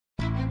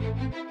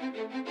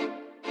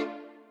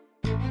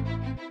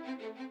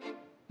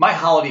My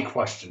holiday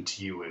question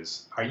to you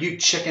is, are you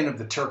chicken of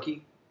the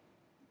turkey?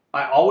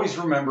 I always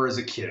remember as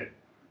a kid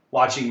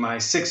watching my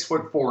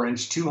 6'4",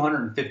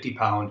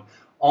 250-pound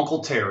Uncle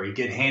Terry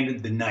get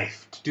handed the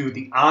knife to do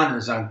the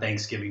honors on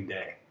Thanksgiving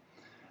Day.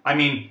 I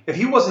mean, if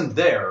he wasn't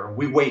there,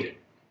 we waited.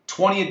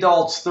 20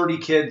 adults, 30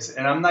 kids,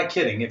 and I'm not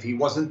kidding, if he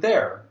wasn't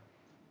there,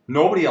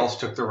 nobody else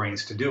took the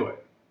reins to do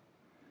it.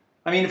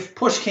 I mean, if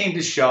push came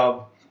to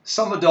shove,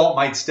 some adult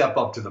might step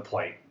up to the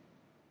plate,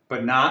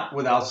 but not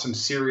without some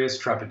serious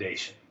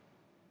trepidation.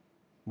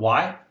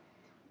 Why?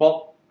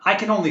 Well, I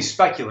can only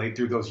speculate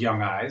through those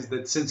young eyes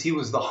that since he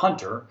was the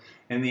hunter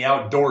and the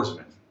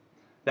outdoorsman,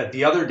 that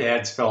the other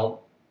dads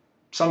felt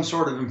some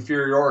sort of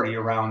inferiority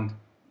around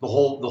the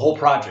whole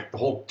project, the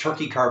whole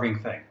turkey carving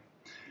thing.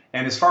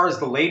 And as far as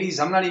the ladies,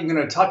 I'm not even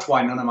going to touch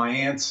why none of my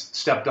aunts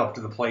stepped up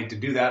to the plate to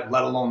do that,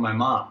 let alone my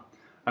mom.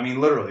 I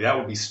mean, literally, that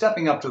would be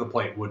stepping up to the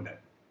plate, wouldn't it?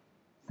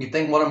 You'd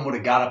think one of them would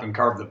have got up and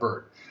carved the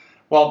bird.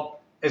 Well,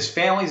 as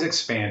families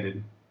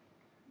expanded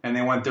and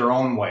they went their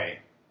own way,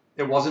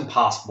 it wasn't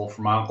possible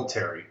for my Uncle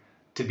Terry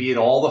to be at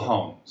all the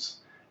homes.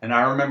 And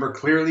I remember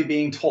clearly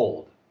being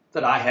told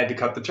that I had to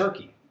cut the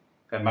turkey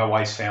at my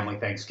wife's family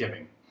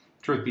Thanksgiving.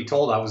 Truth be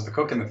told, I was the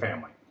cook in the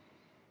family.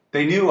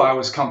 They knew I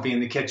was comfy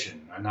in the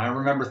kitchen, and I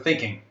remember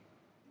thinking,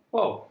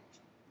 whoa,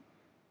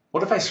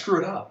 what if I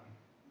screw it up?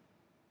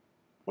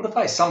 What if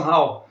I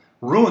somehow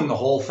ruin the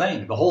whole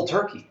thing, the whole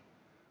turkey?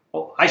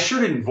 Well, I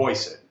sure didn't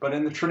voice it, but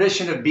in the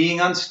tradition of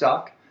being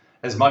unstuck,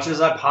 as much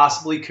as I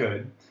possibly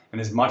could, and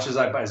as much as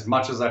I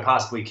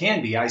possibly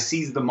can be, I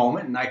seized the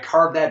moment and I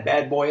carved that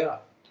bad boy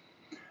up.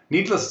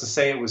 Needless to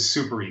say, it was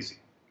super easy.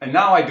 And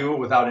now I do it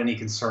without any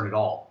concern at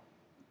all.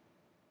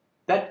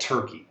 That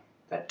turkey,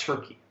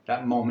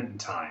 that moment in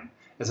time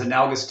is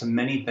analogous to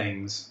many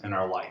things in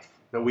our life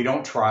that we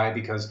don't try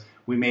because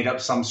we made up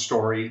some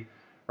story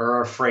or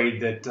are afraid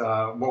that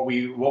what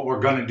we're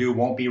going to do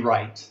won't be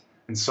right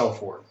and so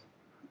forth.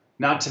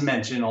 Not to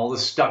mention all the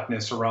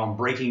stuckness around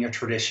breaking a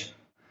tradition.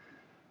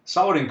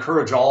 So I would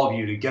encourage all of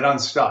you to get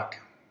unstuck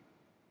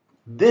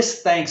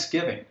this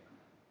Thanksgiving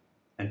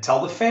and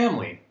tell the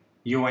family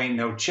you ain't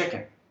no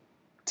chicken.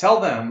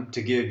 Tell them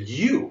to give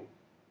you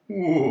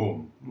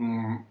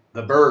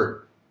the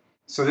bird.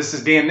 So this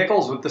is Dan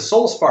Nichols with the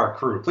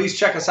SoulSparkCrew. Please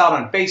check us out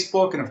on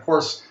Facebook and of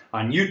course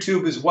on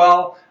YouTube as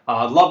well.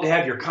 I'd love to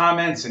have your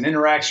comments and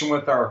interaction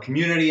with our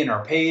community and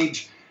our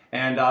page.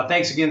 And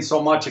thanks again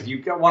so much. If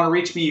you want to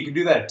reach me, you can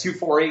do that at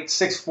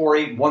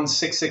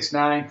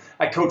 248-648-1669.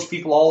 I coach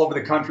people all over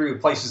the country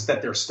with places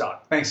that they're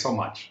stuck. Thanks so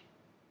much.